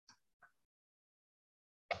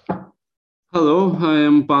Hello, I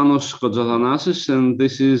am Panos Kotzathanasis, and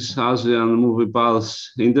this is ASEAN Movie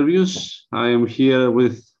Pulse Interviews. I am here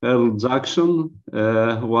with Earl Jackson,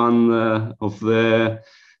 one of the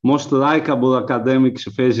most likable academics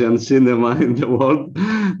of Asian cinema in the world.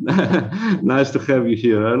 Nice to have you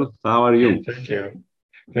here, Earl. How are you? Thank you.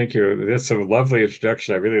 Thank you. That's a lovely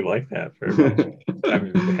introduction. I really like that very much.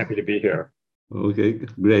 I'm happy to be here. Okay,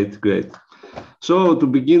 great, great. So to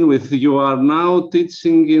begin with, you are now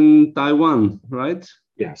teaching in Taiwan, right?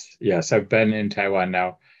 Yes, yes. I've been in Taiwan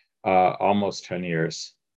now almost 10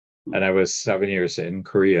 years, and I was 7 years in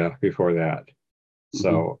Korea before that. Mhm.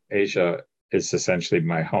 So Asia is essentially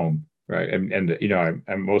my home, right?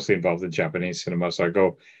 I'm mostly involved in Japanese cinema, so I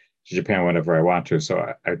go to Japan whenever I want to.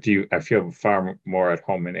 So I feel far more at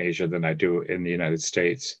home in Asia than I do in the United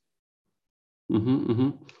States.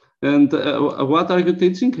 Mhm. And what are you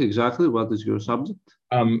teaching exactly? What is your subject?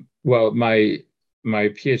 Well, my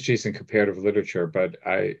PhD is in comparative literature, but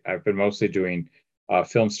I've been mostly doing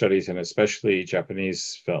film studies and especially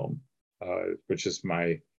Japanese film, which is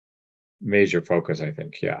my major focus, I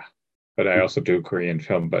think. Yeah, but I also do Korean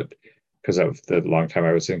film, but because of the long time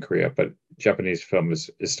I was in Korea, but Japanese film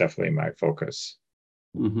is definitely my focus.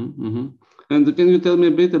 Mm-hmm. And can you tell me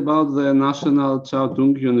a bit about the National Chao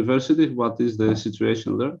Tung University? What is the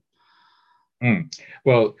situation there? Mm.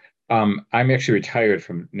 Well, I'm actually retired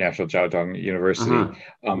from National Jiaotong University. Uh-huh.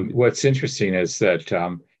 Okay. What's interesting is that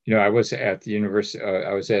I was at the university.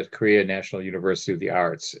 I was at Korea National University of the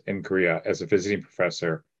Arts in Korea as a visiting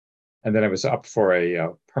professor, and then I was up for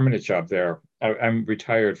a permanent job there. I'm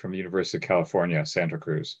retired from the University of California, Santa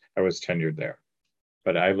Cruz. I was tenured there,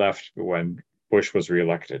 but I left when Bush was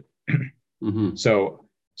reelected. Mm-hmm. So,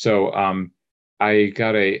 so I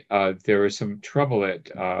got there was some trouble at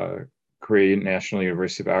Korean National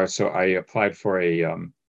University of Arts, so I applied for a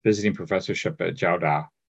visiting professorship at Jiaoda,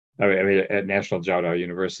 I mean at National Jiaoda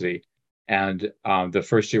University, and the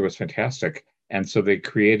first year was fantastic, and so they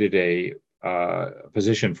created a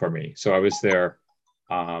position for me. So I was there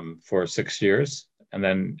for 6 years, and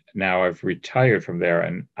then now I've retired from there,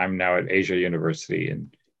 and I'm now at Asia University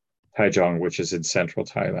in Taichung, which is in central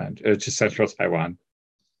Thailand, just central Taiwan.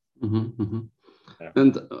 Mm-hmm. Yeah.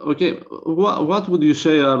 And okay, what would you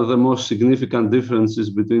say are the most significant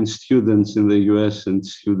differences between students in the US and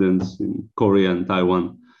students in Korea and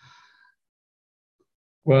Taiwan?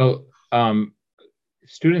 Well,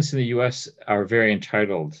 students in the US are very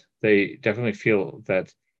entitled. They definitely feel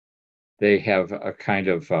that they have a kind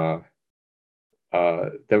of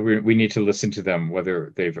that we need to listen to them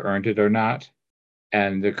whether they've earned it or not.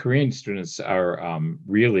 And the Korean students are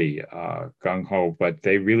really gung ho, but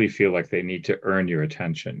they really feel like they need to earn your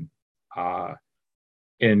attention. Uh,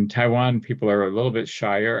 in Taiwan, people are a little bit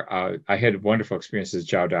shyer. I had wonderful experiences at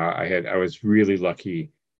Jiaoda. I was really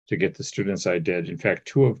lucky to get the students I did. In fact,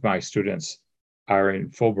 two of my students are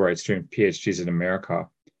in Fulbrights doing PhDs in America,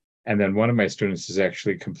 and then one of my students is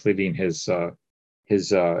actually completing his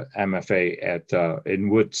MFA at in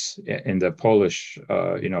Łódź in the Polish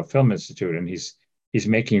film institute, and he's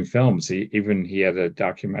making films. He had a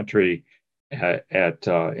documentary at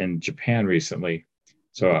in Japan recently.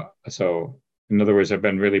 So in other words, I've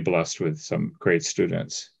been really blessed with some great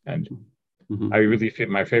students, and I Mm-hmm. really feel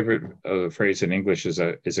my favorite phrase in English is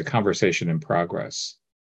a conversation in progress.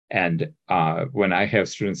 And when I have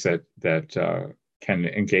students that can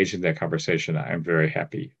engage in that conversation, I'm very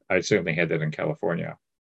happy. I certainly had that in California.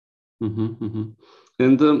 Mm-hmm.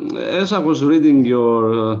 And as I was reading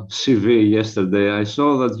your CV yesterday, I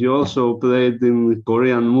saw that you also played in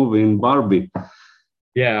Korean movie in Barbie.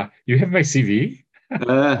 Yeah, you have my CV.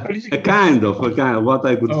 How did you A get my CV? a kind of what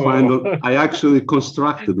I could find. Oh, I actually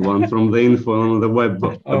constructed one from the info on the web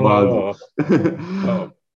about oh, it.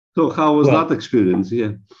 oh. So how was that Well, experience?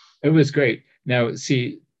 Yeah. it was great. Now,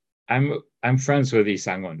 see, I'm friends with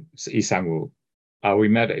Isangwoo. We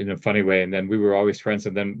met in a funny way, and then we were always friends.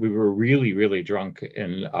 And then we were really, really drunk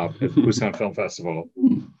in at Busan Film Festival.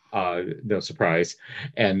 No surprise.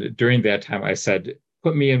 And during that time, I said,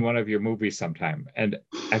 "Put me in one of your movies sometime." And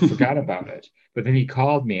I forgot about it. But then he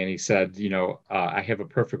called me and he said, I have a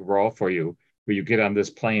perfect role for you where you get on this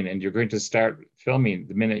plane and you're going to start filming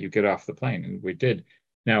the minute you get off the plane. And we did.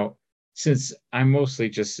 Now, since I'm mostly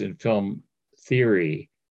just in film theory,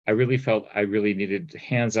 I really felt I really needed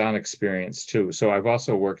hands-on experience too. So I've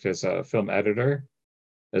also worked as a film editor,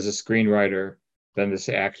 as a screenwriter, then this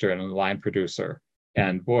actor and a line producer.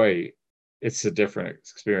 And boy, it's a different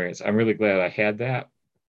experience. I'm really glad I had that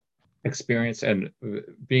experience. And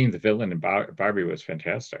being the villain in Barbie was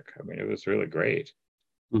fantastic. I mean, it was really great.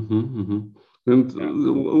 Mm-hmm, mm-hmm. And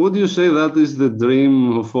would you say that is the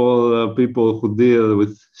dream of all people who deal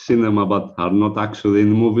with cinema but are not actually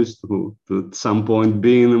in movies to at some point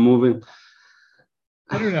be in a movie?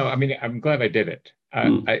 I don't know. I mean, I'm glad I did it.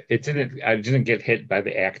 I didn't get hit by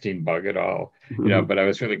the acting bug at all, but I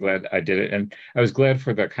was really glad I did it. And I was glad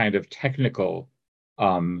for the kind of technical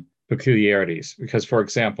peculiarities because, for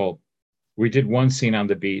example, we did one scene on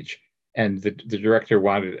the beach and the director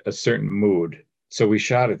wanted a certain mood. So we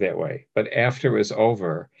shot it that way. But after it was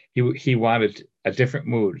over, he wanted a different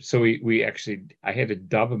mood. So I had to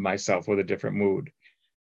dub myself with a different mood.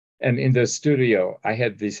 And in the studio, I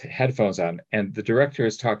had these headphones on, and the director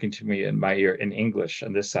is talking to me in my ear in English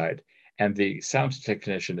on this side, and the sound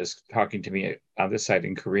technician is talking to me on this side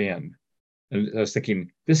in Korean. And I was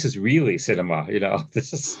thinking, this is really cinema,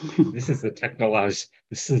 This is this is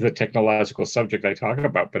the technological subject I talk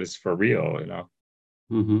about, but it's for real. So.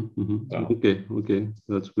 Okay,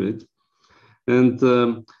 that's great. And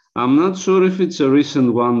I'm not sure if it's a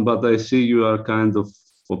recent one, but I see you are kind of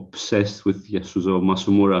obsessed with Yasuzo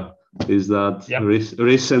Masumura. Is that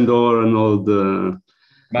recent or an old?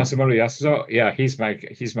 Masamune Yasuzo, yeah, he's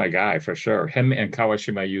my guy for sure. Him and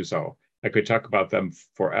Kawashima Yuzo. I could talk about them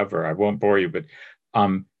forever. I won't bore you, but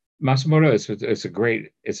Masumura is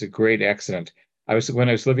a great accident. When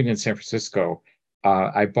I was living in San Francisco,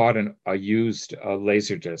 I bought a used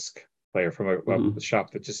Laserdisc player from a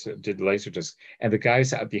shop that just did Laserdisc, and the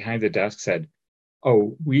guys behind the desk said,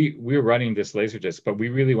 "Oh, we're running this Laserdisc, but we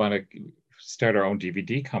really want to start our own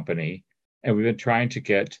DVD company, and we've been trying to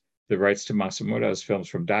get the rights to Masumura's films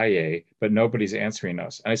from Daiei, but nobody's answering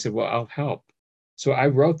us." And I said, "Well, I'll help." So I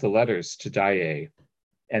wrote the letters to Daiei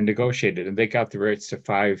and negotiated, and they got the rights to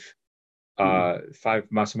five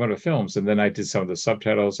Masumura films, and then I did some of the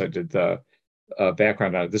subtitles. I did the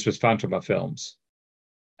background on it. This was Phantoma Films,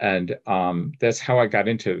 and that's how I got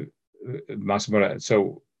into Masumura.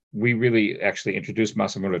 So we really actually introduced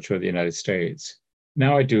Masumura to the United States.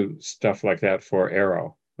 Now I do stuff like that for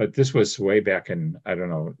Arrow, but this was way back in, I don't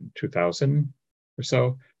know, 2000 or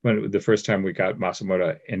so, when the first time we got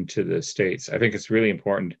Masumura into the States. I think it's really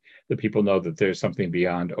important that people know that there's something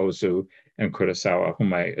beyond Ozu and Kurosawa,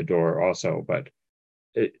 whom I adore also, but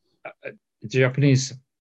Japanese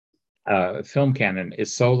film canon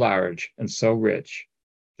is so large and so rich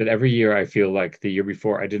that every year I feel like the year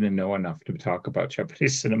before I didn't know enough to talk about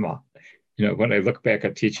Japanese cinema. When I look back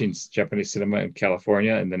at teaching Japanese cinema in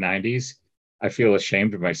California in the 90s, I feel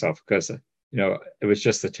ashamed of myself because, it was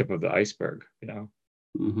just the tip of the iceberg,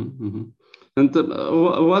 And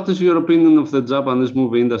what is your opinion of the Japanese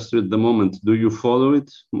movie industry at the moment? Do you follow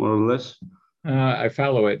it more or less? I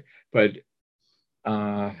follow it, but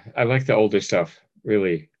I like the older stuff,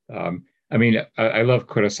 really. I love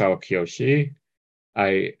Kurosawa Kiyoshi.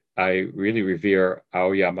 I really revere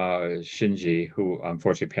Aoyama Shinji, who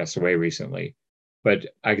unfortunately passed away recently, but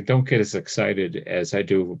I don't get as excited as I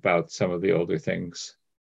do about some of the older things.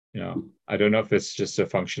 I don't know if it's just a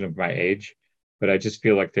function of my age, but I just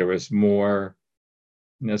feel like there was more,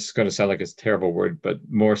 this is going to sound like a terrible word, but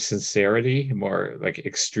more sincerity, more like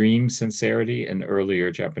extreme sincerity in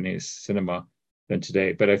earlier Japanese cinema than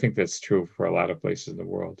today. But I think that's true for a lot of places in the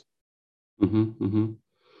world. And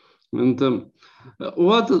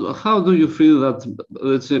how do you feel that,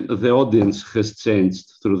 let's say, the audience has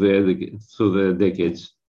changed through the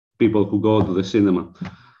decades? People who go to the cinema.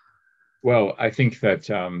 Well, I think that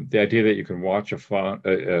the idea that you can watch a film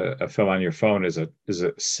on your phone is a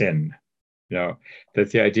sin. That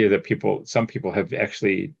the idea that some people have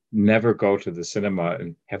actually never go to the cinema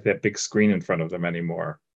and have that big screen in front of them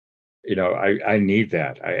anymore. I need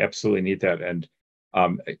that. I absolutely need that. And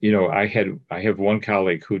I have one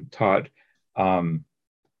colleague who taught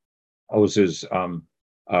Ozu's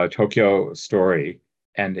Tokyo Story,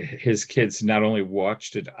 and his kids not only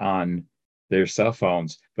watched it on their cell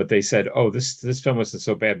phones, but they said, "Oh, this film wasn't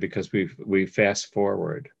so bad because we fast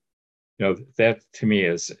forward." That to me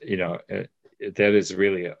is that is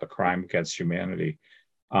really a crime against humanity.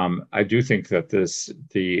 I do think that this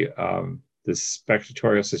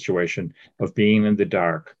spectatorial situation of being in the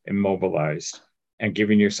dark, immobilized, and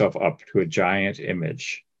giving yourself up to a giant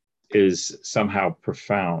image is somehow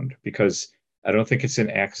profound, because I don't think it's an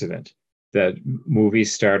accident that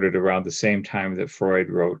movies started around the same time that Freud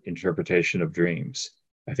wrote Interpretation of Dreams.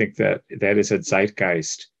 I think that is a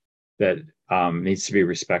zeitgeist that needs to be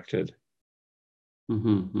respected.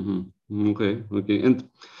 Okay. And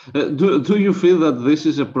do you feel that this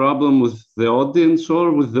is a problem with the audience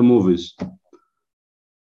or with the movies?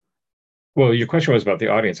 Well, your question was about the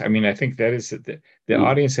audience. I mean, I think that is the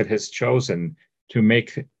audience that has chosen to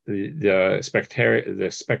make the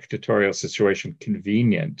spectatorial situation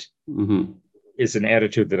convenient is an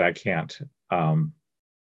attitude that I can't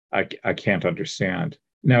I can't understand.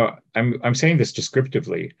 Now, I'm saying this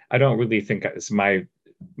descriptively. I don't really think it's my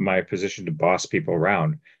position to boss people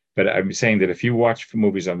around, but I'm saying that if you watch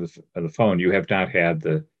movies on the phone, you have not had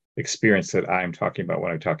the experience that I'm talking about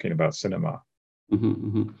when I'm talking about cinema.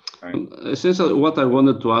 Right? Essentially, what I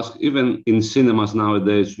wanted to ask, even in cinemas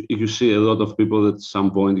nowadays, you see a lot of people at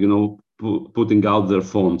some point, putting out their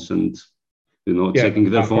phones and, Yeah,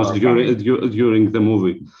 checking their phones horrifying. during the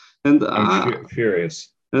movie. And I'm furious.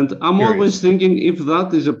 And I'm always thinking if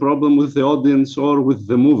that is a problem with the audience or with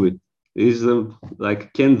the movie.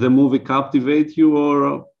 Can the movie captivate you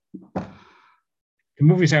or? The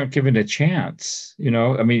movies aren't given a chance,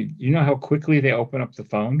 I mean, you know how quickly they open up the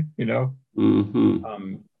phone, and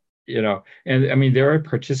I mean, there are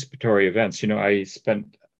participatory events. I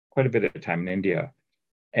spent quite a bit of time in India,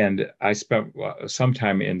 and I spent some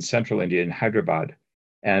time in central India in Hyderabad,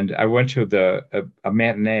 and I went to a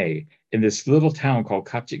matinee in this little town called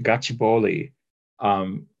Gachibowli,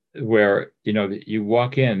 where you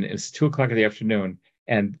walk in. It's 2 o'clock in the afternoon,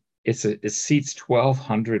 and it seats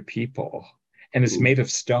 1,200 people, and it's made of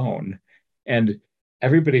stone, and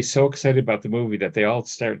everybody's so excited about the movie that they all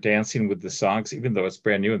start dancing with the songs, even though it's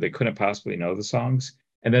brand new and they couldn't possibly know the songs.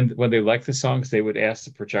 And then when they like the songs, they would ask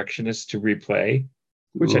the projectionist to replay,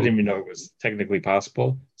 which I didn't even know was technically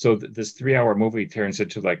possible. So this 3-hour movie turns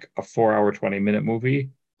into like a 4-hour, 20-minute movie.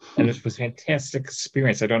 And it was a fantastic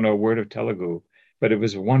experience. I don't know a word of Telugu, but it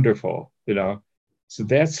was wonderful, So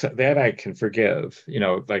that I can forgive,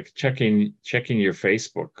 like checking your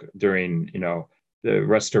Facebook during, the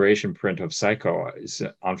restoration print of Psycho is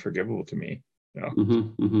unforgivable to me.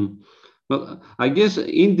 But I guess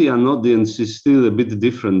Indian audience is still a bit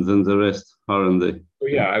different than the rest, aren't they?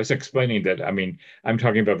 Well, yeah, I was explaining that. I mean, I'm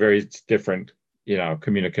talking about very different,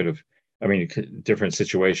 communicative. I mean, different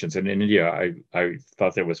situations. And in India, I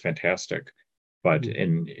thought that was fantastic. But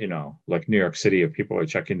in like New York City, if people are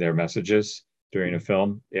checking their messages during a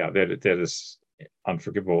film, yeah, that is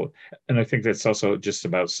unforgivable. And I think that's also just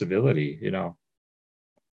about civility.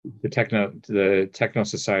 The techno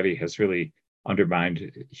society has really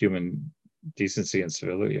undermined human decency and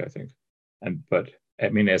civility, I think. But I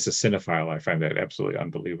mean, as a cinephile, I find that absolutely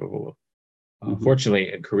unbelievable.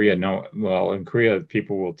 Fortunately, in Korea, in Korea,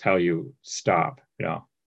 people will tell you stop,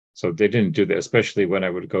 So they didn't do that, especially when I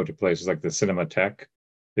would go to places like the Cinematheque.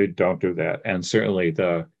 They don't do that. And certainly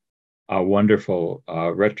the wonderful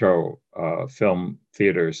retro film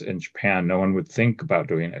theaters in Japan, no one would think about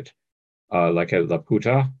doing it. Like at La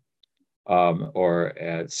Puta or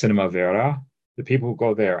at Cinema Vera. The people who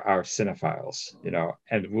go there are cinephiles,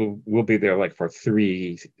 and we'll be there like for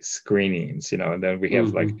 3 screenings, and then we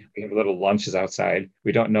have we have little lunches outside.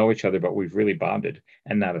 We don't know each other, but we've really bonded,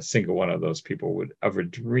 and not a single one of those people would ever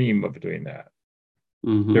dream of doing that.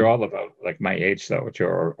 They're all about like my age though, which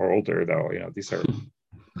are older though. These are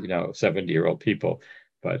 70-year-old people,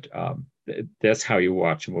 but that's how you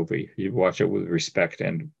watch a movie. You watch it with respect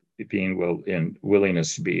and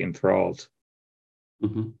willingness to be enthralled.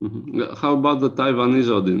 How about the Taiwanese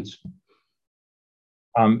audience?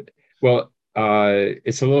 Well,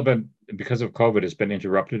 it's a little bit, because of COVID, it's been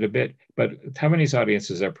interrupted a bit, but Taiwanese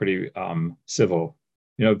audiences are pretty civil.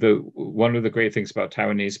 One of the great things about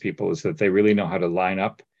Taiwanese people is that they really know how to line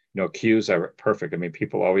up. Queues are perfect. I mean,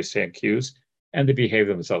 people always stay in queues, and they behave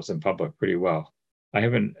themselves in public pretty well. I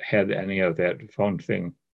haven't had any of that phone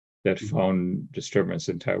disturbance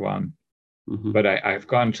in Taiwan. But I've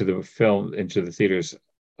gone into the theaters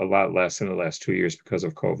a lot less in the last 2 years because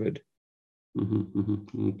of COVID.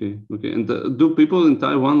 Okay. And do people in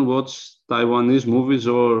Taiwan watch Taiwanese movies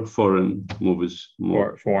or foreign movies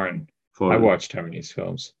more? Foreign. I watch Taiwanese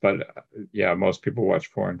films, but yeah, most people watch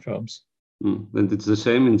foreign films. And it's the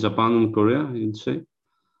same in Japan and Korea, you'd say?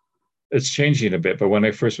 It's changing a bit, but when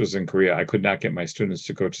I first was in Korea, I could not get my students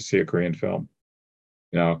to go to see a Korean film.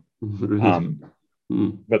 Really?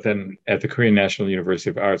 But then at the Korean National University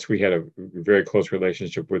of Arts, we had a very close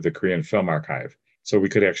relationship with the Korean Film Archive. So we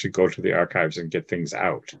could actually go to the archives and get things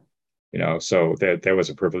out, so that was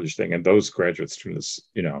a privileged thing. And those graduate students,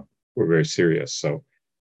 were very serious. So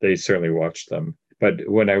they certainly watched them. But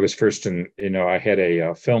when I was first I had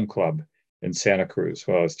a film club in Santa Cruz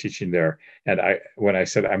while I was teaching there. And when I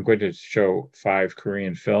said, I'm going to show 5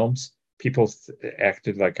 Korean films, people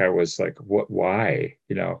acted like I was like, what, why,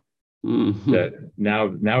 that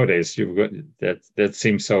nowadays that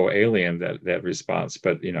seems so alien, that response,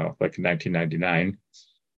 but like in 1999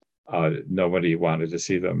 nobody wanted to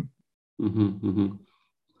see them.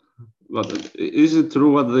 But is it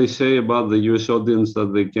true what they say about the US audience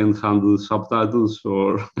that they can't handle subtitles,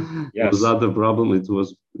 or Yes. was that the problem? It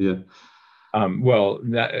was, yeah. Well,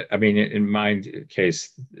 I mean, in my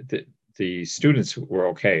case, the students were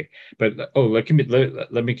okay, but let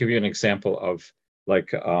me give you an example of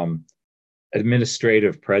like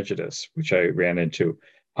administrative prejudice, which I ran into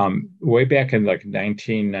way back in like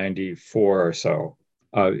 1994 or so.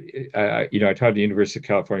 I taught at the University of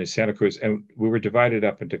California, Santa Cruz, and we were divided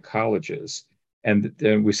up into colleges. And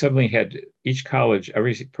then we suddenly had each college,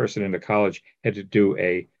 every person in the college had to do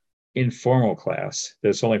a informal class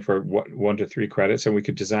that's only for 1 to 3 credits, and we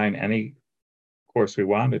could design any course we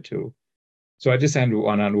wanted to. So I designed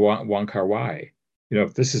one on Wong Kar Wai.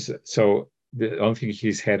 This is so the only thing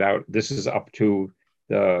he's had out. This is up to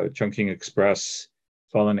the Chungking Express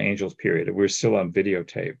Fallen Angels period. We're still on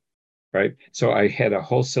videotape, right? So I had a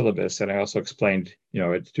whole syllabus, and I also explained,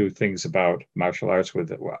 to do things about martial arts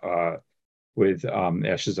with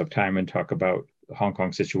Ashes of Time and talk about the Hong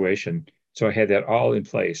Kong situation. So I had that all in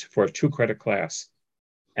place for a 2 credit class,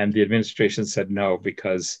 and the administration said no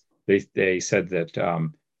because they said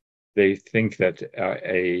that they think that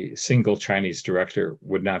a single Chinese director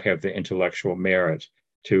would not have the intellectual merit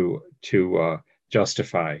to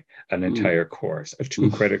justify an entire course, a 2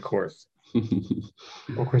 credit course.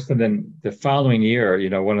 Of course, and then the following year,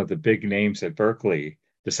 one of the big names at Berkeley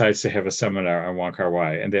decides to have a seminar on Wong Kar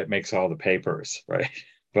Wai, and that makes all the papers, right?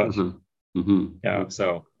 But yeah,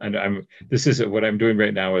 so and this is what I'm doing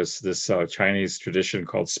right now is this Chinese tradition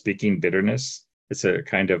called speaking bitterness. It's a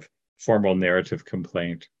kind of formal narrative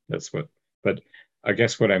complaint. But I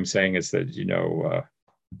guess what I'm saying is that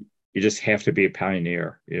you just have to be a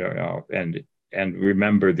pioneer, and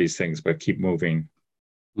remember these things, but keep moving.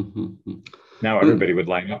 Now everybody would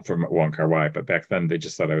line up for Wong Kar Wai, but back then they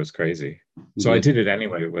just thought I was crazy. So I did it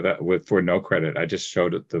anyway for no credit. I just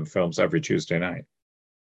showed the films every Tuesday night.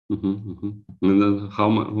 And then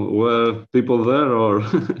were people there, or?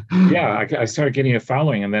 Yeah, I started getting a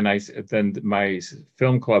following, and then my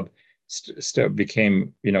film club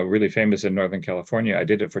became really famous in Northern California. I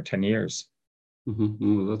did it for 10 years.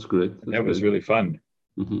 That's great. That was really fun.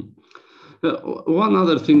 One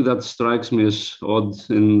other thing that strikes me as odd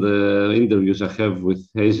in the interviews I have with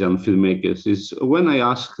Asian filmmakers is when I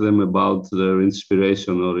ask them about their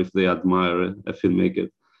inspiration or if they admire a filmmaker,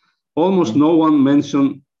 almost no one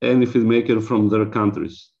mentions any filmmaker from their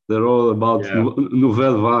countries. They're all about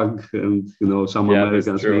Nouvelle Vague and some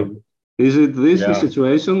Americans. Is it this the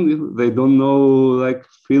situation? They don't know like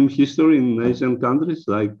film history in Asian countries,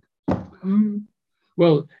 like.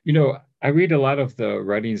 Well, I read a lot of the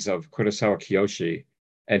writings of Kurosawa Kiyoshi,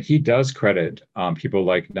 and he does credit people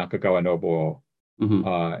like Nakagawa Nobuo,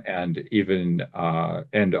 and even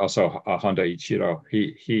and also Honda Ichiro.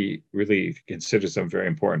 He really considers them very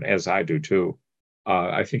important, as I do too.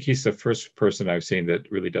 I think he's the first person I've seen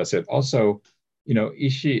that really does it. Also,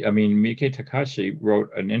 Miike Takashi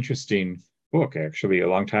wrote an interesting book actually a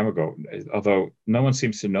long time ago, although no one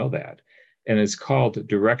seems to know that, and it's called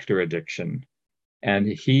Director Addiction, and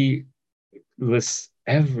he lists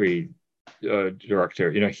every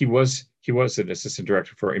director. He was an assistant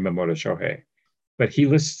director for Imamoto Shohei, but he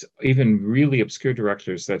lists even really obscure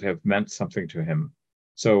directors that have meant something to him.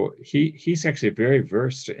 So he's actually very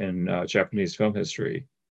versed in Japanese film history.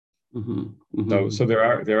 So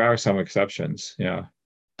there are some exceptions. Yeah.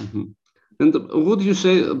 And would you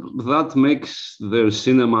say that makes their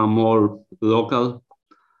cinema more local?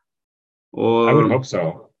 Or I would hope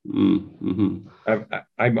so.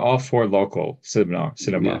 I'm all for local cinema.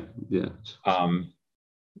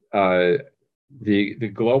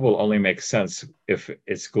 The global only makes sense if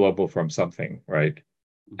it's global from something, right?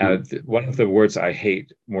 One of the words I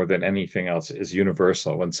hate more than anything else is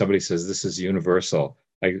universal. When somebody says this is universal,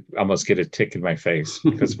 I almost get a tick in my face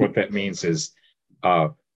because what that means is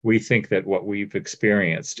we think that what we've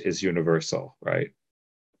experienced is universal, right?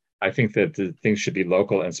 I think that the things should be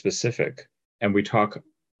local and specific, and we talk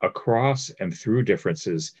across and through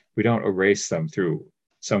differences. We don't erase them through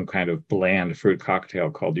some kind of bland fruit cocktail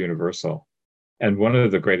called universal. And one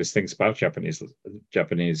of the greatest things about Japanese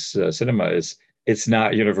cinema is it's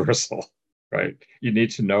not universal, right? You need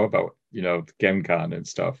to know about, Genkan and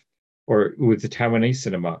stuff. Or with the Taiwanese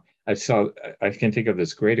cinema, I can think of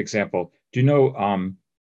this great example. Do you know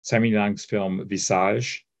Sami Nang's film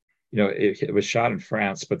Visage? It was shot in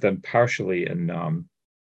France, but then partially in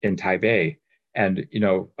Taipei. And,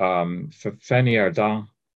 Fanny Ardant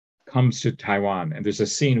comes to Taiwan, and there's a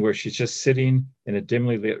scene where she's just sitting in a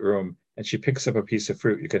dimly lit room, and she picks up a piece of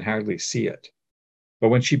fruit. You can hardly see it. But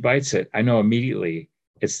when she bites it, I know immediately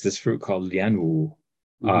it's this fruit called lianwu.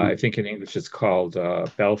 I think in English it's called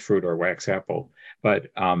bell fruit or wax apple. But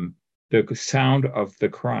the sound of the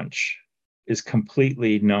crunch is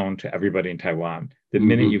completely known to everybody in Taiwan. The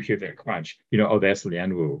minute you hear that crunch, you know, oh, that's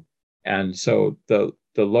Lianwu. And so the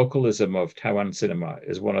localism of Taiwan cinema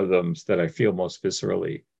is one of them that I feel most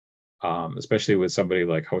viscerally, especially with somebody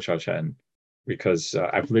like Ho Xiaochen, because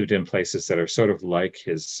I've lived in places that are sort of like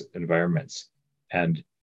his environments, and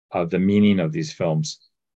the meaning of these films,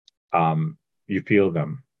 you feel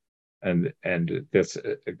them, and that's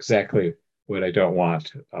exactly what I don't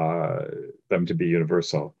want them to be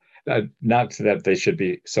universal. Not that they should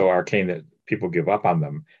be so arcane that people give up on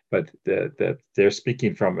them, but that they're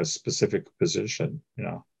speaking from a specific position, you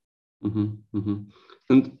know.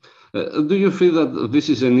 And do you feel that this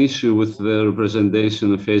is an issue with the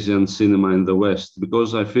representation of Asian cinema in the West?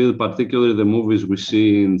 Because I feel particularly the movies we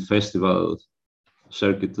see in festival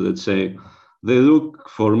circuit, let's say, they look,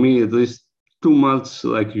 for me at least, too much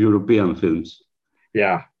like European films.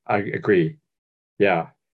 Yeah, I agree. Yeah.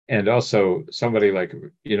 And also somebody like,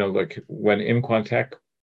 you know, like when Im Kwon-taek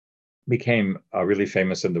became really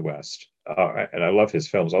famous in the West, and I love his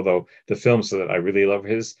films, although the films that I really love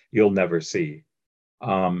his, you'll never see.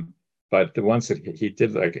 But the ones that he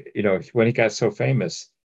did, like, you know, when he got so famous,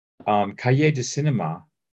 Cahiers de Cinema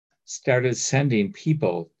started sending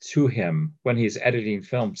people to him when he's editing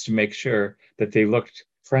films to make sure that they looked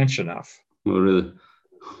French enough. Oh, really?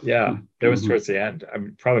 Yeah, that was towards the end.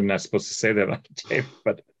 I'm probably not supposed to say that on tape,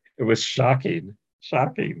 but it was shocking.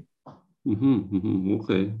 Shocking.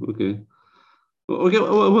 Okay, okay.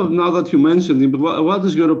 Well, now that you mentioned him, what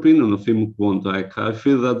is your opinion of Im Kwon-taek? I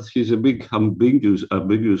feel that he's a big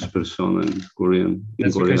ambiguous persona in Korean.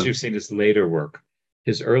 That's because you've seen his later work.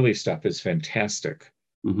 His early stuff is fantastic.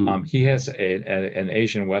 He has an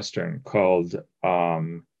Asian Western called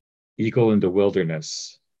Eagle in the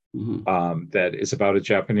Wilderness, that is about a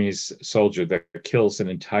Japanese soldier that kills an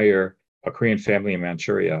entire Korean family in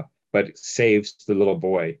Manchuria, but saves the little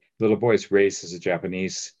boy. The little boy is raised as a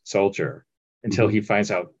Japanese soldier until he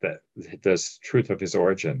finds out that the truth of his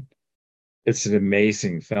origin. It's an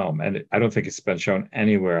amazing film, and I don't think it's been shown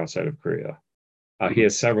anywhere outside of Korea. He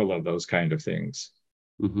has several of those kind of things.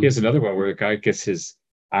 He has another one where a guy gets his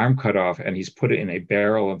arm cut off and he's put it in a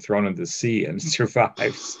barrel and thrown in the sea and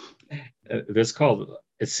survives. This called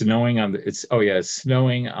It's Snowing on the It's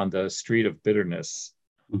Snowing on the Street of Bitterness.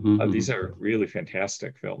 These are really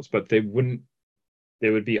fantastic films, but they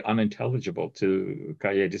would be unintelligible to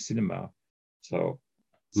Cahiers de Cinema. So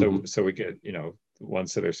we get, you know,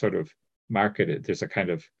 ones that are sort of marketed. There's a kind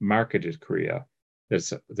of marketed Korea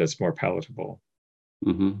that's more palatable.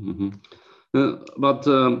 But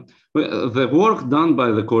the work done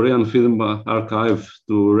by the Korean Film Archive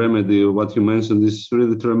to remedy what you mentioned is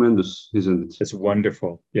really tremendous, isn't it? It's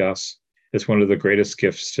wonderful. Yes, it's one of the greatest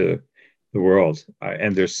gifts to the world,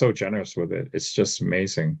 and they're so generous with it. It's just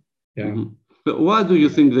amazing. Yeah. But why do you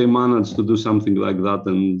think they managed to do something like that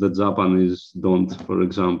and the Japanese don't, for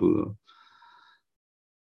example?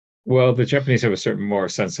 Well, the Japanese have a certain more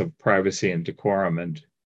sense of privacy and decorum,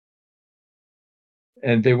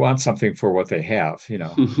 and they want something for what they have, you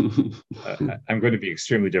know. I'm going to be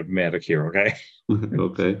extremely diplomatic here, okay?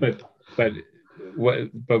 Okay. But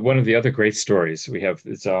one of the other great stories we have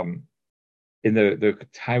is in the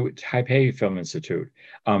Taipei Film Institute.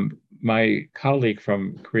 My colleague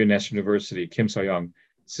from Korean National University, Kim So-young,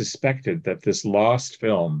 suspected that this lost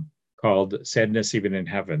film called Sadness Even in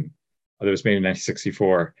Heaven, that was made in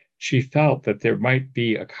 1964, she felt that there might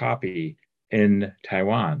be a copy in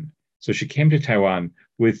Taiwan. So she came to Taiwan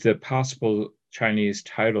with the possible Chinese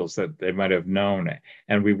titles that they might have known.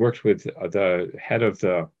 And we worked with the head of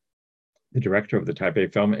the director of the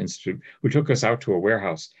Taipei Film Institute, who took us out to a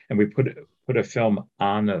warehouse, and we put a film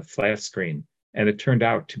on a flat screen. And it turned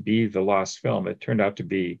out to be the lost film. It turned out to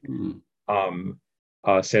be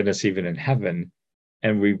Sadness Even in Heaven.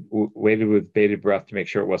 And we waited with bated breath to make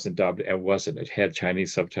sure it wasn't dubbed. It wasn't. It had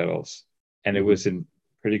Chinese subtitles, and it was in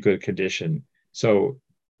pretty good condition. So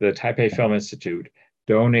the Taipei Film Institute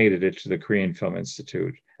donated it to the Korean Film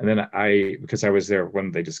Institute. And then because I was there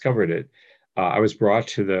when they discovered it, I was brought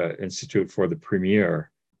to the Institute for the premiere,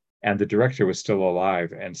 and the director was still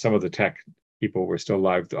alive, and some of the tech people were still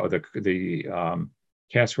alive. The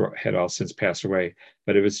cast had all since passed away,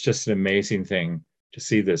 but it was just an amazing thing to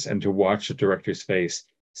see this and to watch the director's face,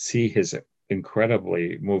 see his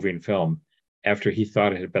incredibly moving film after he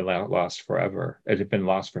thought it had been lost forever. It had been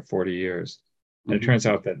lost for 40 years. And it turns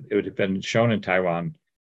out that it had been shown in Taiwan,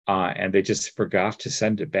 and they just forgot to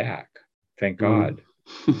send it back. Thank God.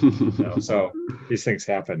 So these things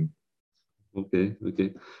happen. Okay.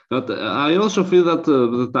 But I also feel that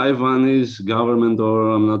the Taiwanese government, or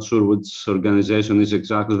I'm not sure which organization is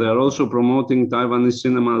exactly, they are also promoting Taiwanese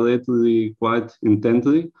cinema lately quite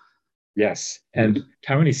intently. Yes, and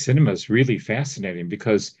Taiwanese cinema is really fascinating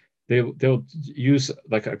because they'll use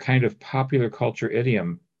like a kind of popular culture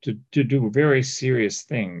idiom to do very serious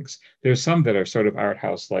things. There's some that are sort of art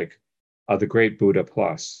house, like The Great Buddha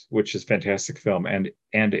Plus, which is a fantastic film, and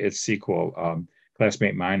its sequel,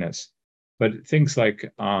 Classmate Minus. But things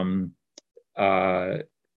like uh,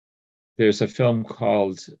 there's a film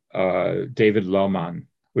called David Loman,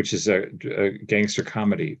 which is a gangster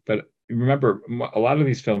comedy. But remember, a lot of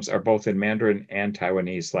these films are both in Mandarin and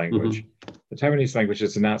Taiwanese language. The Taiwanese language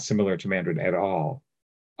is not similar to Mandarin at all,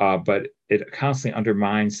 but it constantly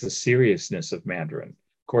undermines the seriousness of Mandarin.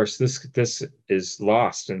 Of course, this is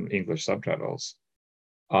lost in English subtitles.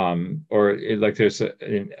 Like there's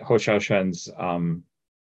in Ho Xiaoshen's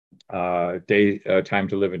Time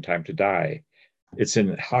to Live and Time to Die. It's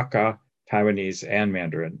in Hakka, Taiwanese, and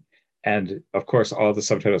Mandarin. And of course, all the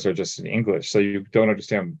subtitles are just in English. So you don't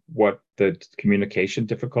understand what the communication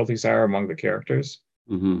difficulties are among the characters.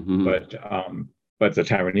 But the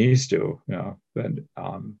Taiwanese do, you know.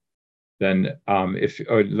 Then if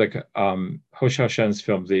or like Ho Xiaoshen's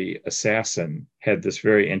film The Assassin had this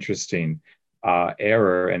very interesting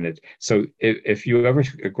error in it. So if you ever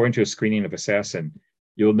are going to a screening of Assassin,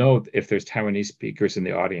 you'll know if there's Taiwanese speakers in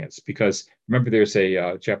the audience, because remember there's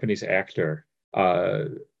a Japanese actor. I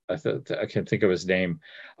can't think of his name.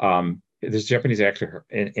 There's a Japanese actor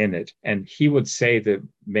in it, and he would say the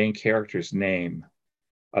main character's name.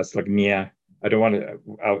 It's like Nia. I don't want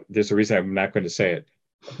to. There's a reason I'm not going to say it,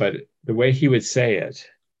 but the way he would say it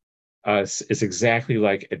is exactly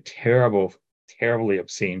like a terribly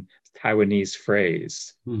obscene Taiwanese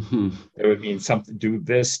phrase. It would mean something, do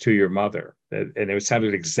this to your mother. And it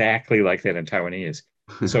sounded exactly like that in Taiwanese.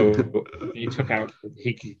 So they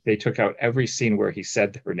took out every scene where he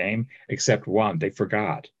said her name except one. They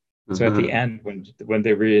forgot. So at the end, when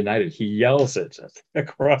they reunited, he yells it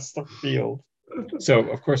across the field. So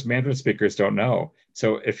of course, Mandarin speakers don't know.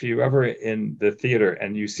 So if you ever in the theater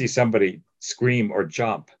and you see somebody scream or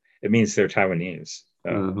jump, it means they're Taiwanese.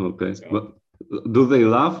 Okay. So, but do they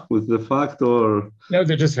laugh with the fact, or no?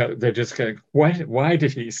 They're just kind of, why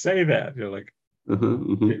did he say that? You're like,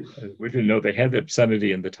 we didn't know they had the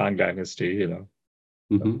obscenity in the Tang Dynasty, you know.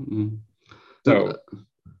 So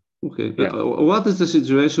okay, yeah. What is the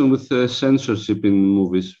situation with censorship in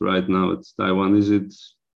movies right now at Taiwan? Is it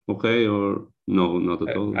okay or no? Not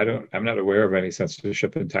at all. I'm not aware of any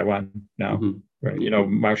censorship in Taiwan now. Right? You know,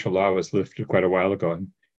 martial law was lifted quite a while ago,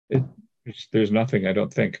 and there's nothing. I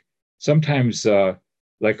don't think. Sometimes, there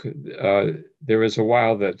was a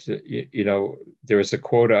while that you know there was a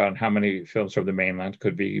quota on how many films from the mainland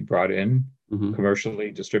could be brought in commercially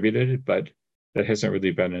distributed, but that hasn't really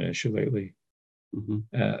been an issue lately.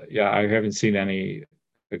 Yeah, I haven't seen any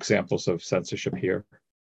examples of censorship here.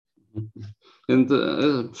 And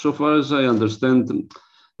so far as I understand,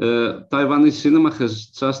 Taiwanese cinema has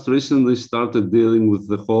just recently started dealing with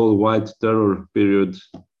the whole white terror period.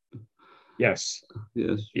 Yes.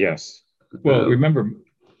 Yes. Yes. Well, remember,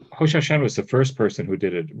 Ho Xiaoshen was the first person who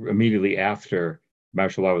did it immediately after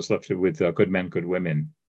martial law was lifted with Good Men, Good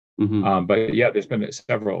Women. But yeah, there's been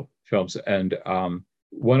several films, and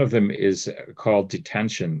one of them is called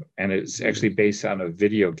Detention, and it's actually based on a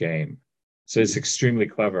video game. So it's extremely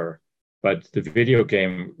clever, but the video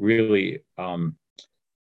game really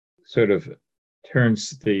sort of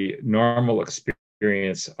turns the normal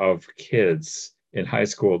experience of kids in high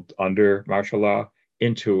school under martial law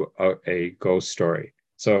into a ghost story.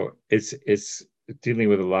 So it's dealing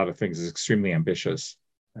with a lot of things. It's extremely ambitious.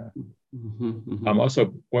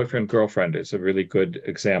 Also, Boyfriend Girlfriend is a really good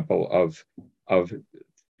example of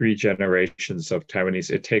 3 generations of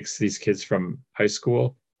Taiwanese. It takes these kids from high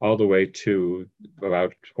school all the way to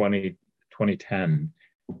about 2010.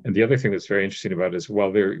 And the other thing that's very interesting about it is,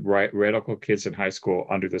 while they're radical kids in high school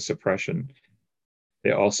under the suppression,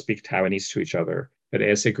 they all speak Taiwanese to each other. But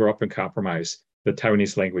as they grow up and compromise, the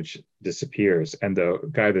Taiwanese language disappears. And the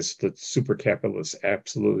guy that's the super capitalist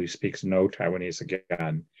absolutely speaks no Taiwanese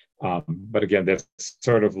again. But again, that's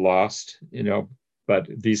sort of lost, you know, but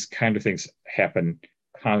these kind of things happen.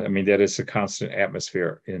 I mean, that is a constant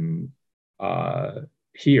atmosphere in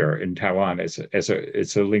here in Taiwan.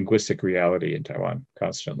 It's a linguistic reality in Taiwan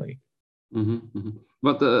constantly.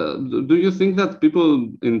 But do you think that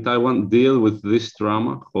people in Taiwan deal with this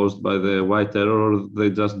trauma caused by the white terror, or they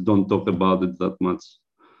just don't talk about it that much?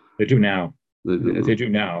 They do now. They do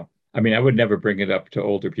now. I mean, I would never bring it up to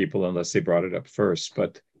older people unless they brought it up first.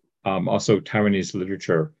 But also Taiwanese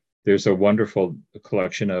literature. There's a wonderful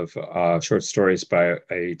collection of short stories by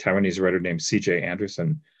a Taiwanese writer named C.J.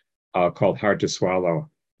 Anderson called Hard to Swallow.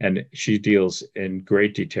 And she deals in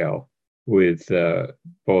great detail with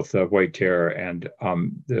both White Terror and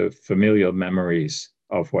the familial memories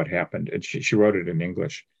of what happened. And she wrote it in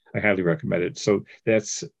English. I highly recommend it. So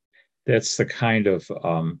that's the kind of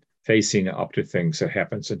facing up to things that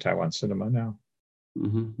happens in Taiwan cinema now.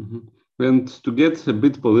 Mm-hmm, mm-hmm. And to get a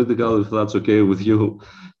bit political, if that's okay with you,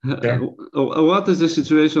 Sure. what is the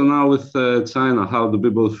situation now with China? How do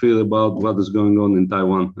people feel about what is going on in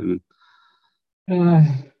Taiwan? I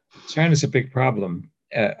mean, China's a big problem.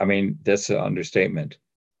 I mean, that's an understatement.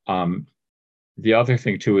 The other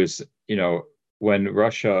thing too is, when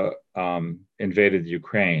Russia invaded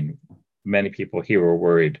Ukraine, many people here were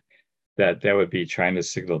worried that would be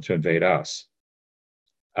China's signal to invade us.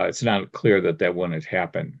 It's not clear that wouldn't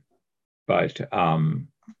happen, but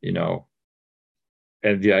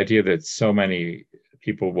and the idea that so many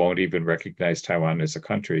people won't even recognize Taiwan as a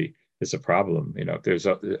country is a problem.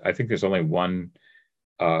 I think there's only one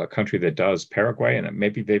country that does, Paraguay, and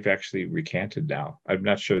maybe they've actually recanted now. I'm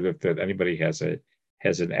not sure that anybody has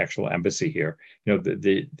an actual embassy here.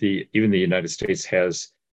 Even the United States has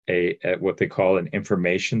a what they call an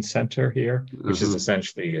information center here, which is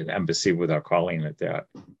essentially an embassy without calling it that.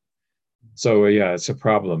 So yeah, it's a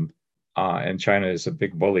problem. And China is a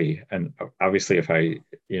big bully. And obviously, if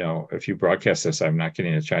you broadcast this, I'm not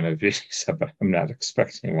getting a China visa, but I'm not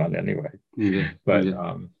expecting one anyway. Yeah, but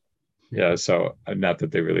yeah. Yeah, so not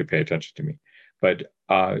that they really pay attention to me, but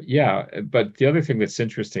but the other thing that's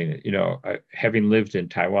interesting, having lived in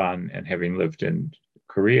Taiwan and having lived in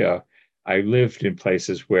Korea, I lived in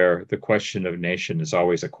places where the question of nation is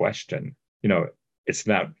always a question. It's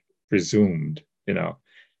not presumed.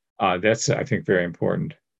 That's, I think, very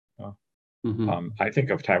important. I think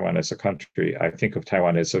of Taiwan as a country. I think of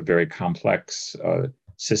Taiwan as a very complex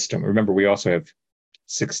system. Remember, we also have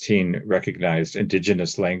 16 recognized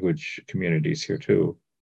indigenous language communities here too.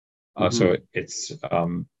 So it's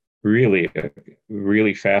really a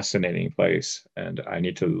really fascinating place, and I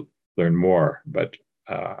need to learn more. But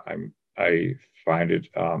I find it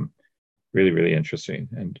really, really interesting,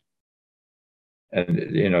 and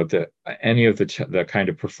any of the kind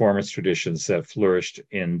of performance traditions that flourished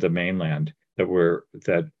in the mainland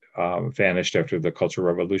that vanished after the Cultural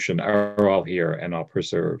Revolution are all here and all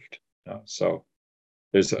preserved. So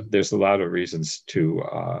there's a lot of reasons to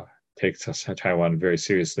take Taiwan very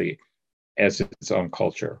seriously as its own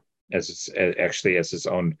culture, as its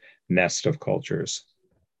own nest of cultures.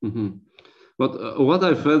 Mm-hmm. But what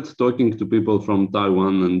I've heard talking to people from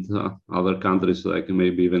Taiwan and other countries, like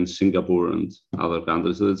maybe even Singapore and other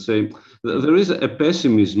countries, let's say, there is a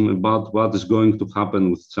pessimism about what is going to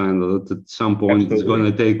happen with China, that at some point Absolutely. It's going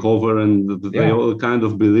to take over, and they all kind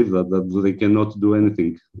of believe that they cannot do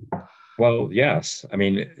anything. Well, yes. I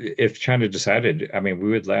mean, if China decided, we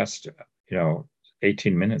would last,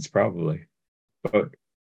 18 minutes probably, but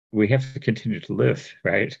we have to continue to live,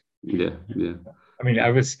 right? Yeah, yeah.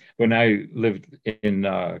 When I lived in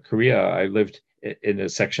Korea, I lived in a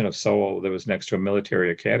section of Seoul that was next to a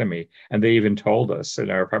military academy. And they even told us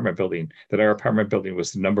in our apartment building that our apartment building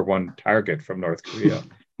was the #1 target from North Korea,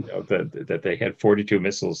 that they had 42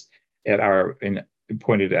 missiles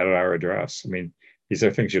pointed at our address. These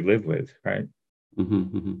are things you live with, right?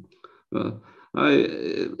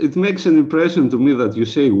 It makes an impression to me that you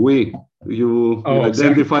say we. You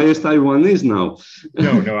identify as Taiwanese now.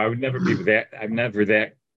 No, I would never be that. I'm never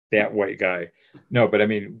that white guy. No, but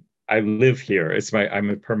I live here.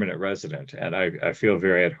 I'm a permanent resident, and I feel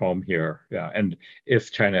very at home here. Yeah, and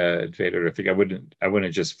if China invaded, I think I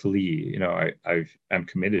wouldn't just flee. I'm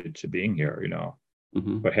committed to being here.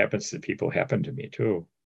 What happens to people happen to me too.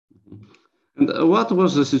 And what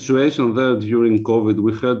was the situation there during COVID?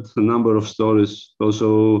 We heard a number of stories.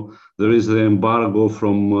 Also, there is the embargo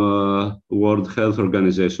from World Health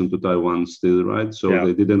Organization to Taiwan still, right? So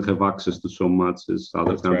they didn't have access to so much as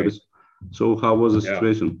other countries. Right. So how was the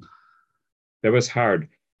situation? That was hard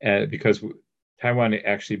because Taiwan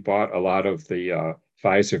actually bought a lot of the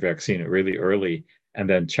Pfizer vaccine really early, and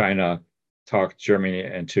then China talked Germany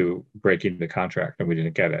into breaking the contract, and we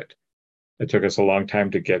didn't get it. It took us a long time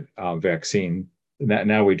to get vaccine.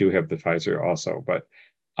 Now we do have the Pfizer also, but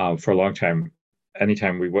for a long time,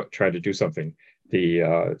 anytime we tried to do something,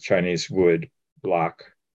 the Chinese would block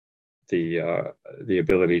the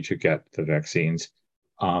ability to get the vaccines.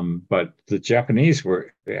 But the Japanese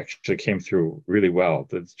actually came through really well.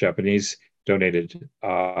 The Japanese donated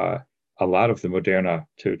a lot of the Moderna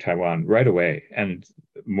to Taiwan right away, and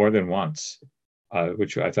more than once,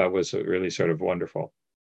 which I thought was really sort of wonderful.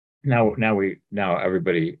 Now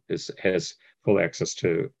everybody has full access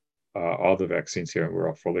to all the vaccines here. We're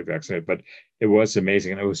all fully vaccinated, but it was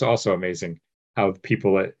amazing. And it was also amazing how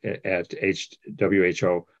people at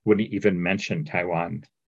WHO wouldn't even mention Taiwan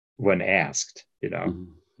when asked, Yeah,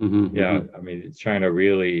 I mean, China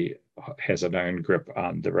really has an iron grip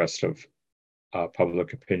on the rest of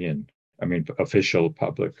public opinion. I mean, official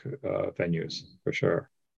public venues, for sure.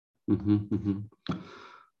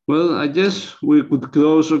 Well, I guess we could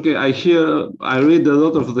close. Okay, I read a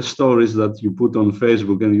lot of the stories that you put on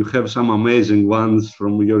Facebook, and you have some amazing ones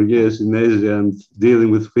from your years in Asia and dealing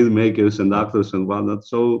with filmmakers and actors and whatnot.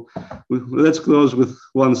 So let's close with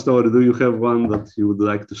one story. Do you have one that you would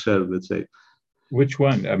like to share, let's say? Which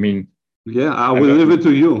one? I mean, yeah, I will leave it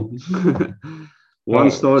to you.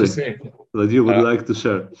 One story that you would like to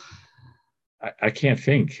share. I can't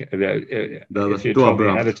think. If you too told me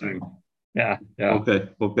abrupt. ahead of time. Yeah. Okay.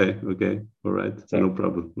 All right. So, no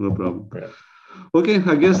problem. Yeah. Okay,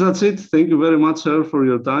 I guess that's it. Thank you very much, sir, for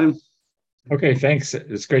your time. Okay, thanks.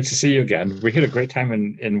 It's great to see you again. We had a great time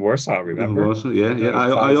in Warsaw, remember? Warsaw, yeah.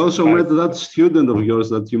 I also met that student of yours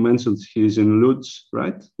that you mentioned. He's in Lodz,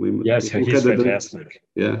 right? Yes, he's fantastic.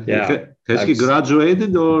 Yeah. Has he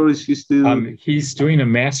graduated or is he still? He's doing a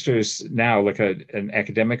master's now, like an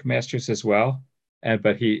academic master's as well.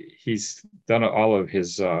 But he's done all of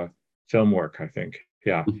his film work, I think.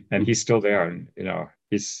 Yeah, and he's still there, and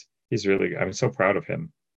he's really. I'm so proud of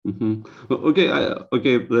him.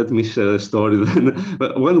 Okay. Let me share a story then.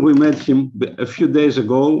 When we met him a few days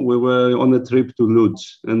ago, we were on a trip to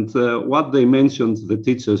Lodz, and what they mentioned, the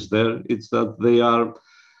teachers there, it's that they are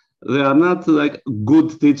not like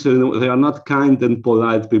good teachers. They are not kind and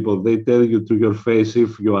polite people. They tell you to your face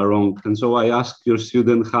if you are wrong. And so I asked your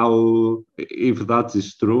student if that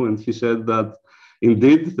is true, and he said that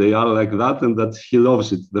indeed they are like that, and that he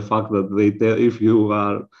loves it. The fact that they tell if you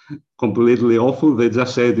are completely awful, they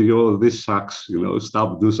just say to you, "Oh, this sucks.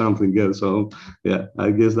 Stop, do something else." So yeah,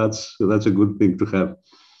 I guess that's a good thing to have.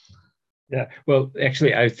 Yeah. Well,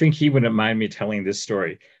 actually, I think he wouldn't mind me telling this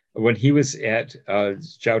story. When he was at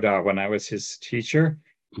Jiaodao, when I was his teacher,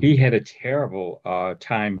 he had a terrible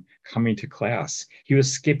time coming to class. He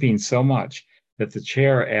was skipping so much that the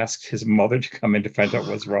chair asked his mother to come in to find out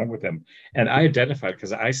what's wrong with him. And I identified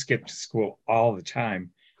because I skipped school all the time.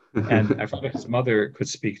 And I found out his mother could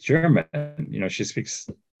speak German. She speaks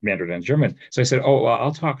Mandarin and German. So I said, "Oh, well,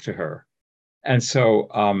 I'll talk to her." And so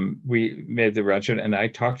we made the arrangement, and I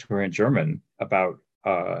talked to her in German about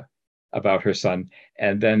her son.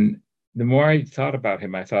 And then the more I thought about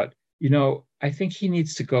him, I thought, I think he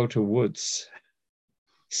needs to go to Woods.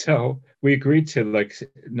 So we agreed to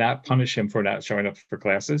not punish him for not showing up for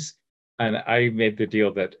classes. And I made the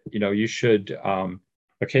deal that, you should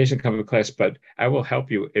occasionally come to class, but I will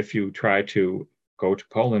help you if you try to go to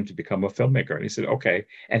Poland to become a filmmaker. And he said, okay.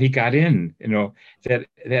 And he got in,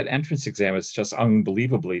 that entrance exam is just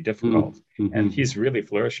unbelievably difficult. And he's really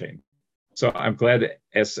flourishing. So I'm glad,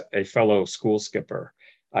 as a fellow school skipper,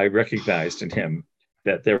 I recognized in him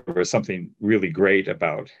that there was something really great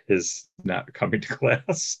about his not coming to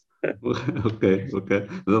class. Okay.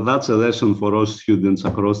 Well, that's a lesson for all students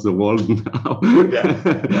across the world now.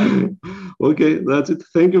 Yeah. Okay, that's it.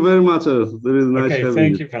 Thank you very much. Very nice having you.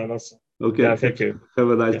 Thank you, Panos. Okay. Yeah, thank you. Have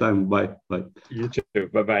a nice time. Bye. You too.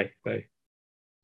 Bye-bye. Bye.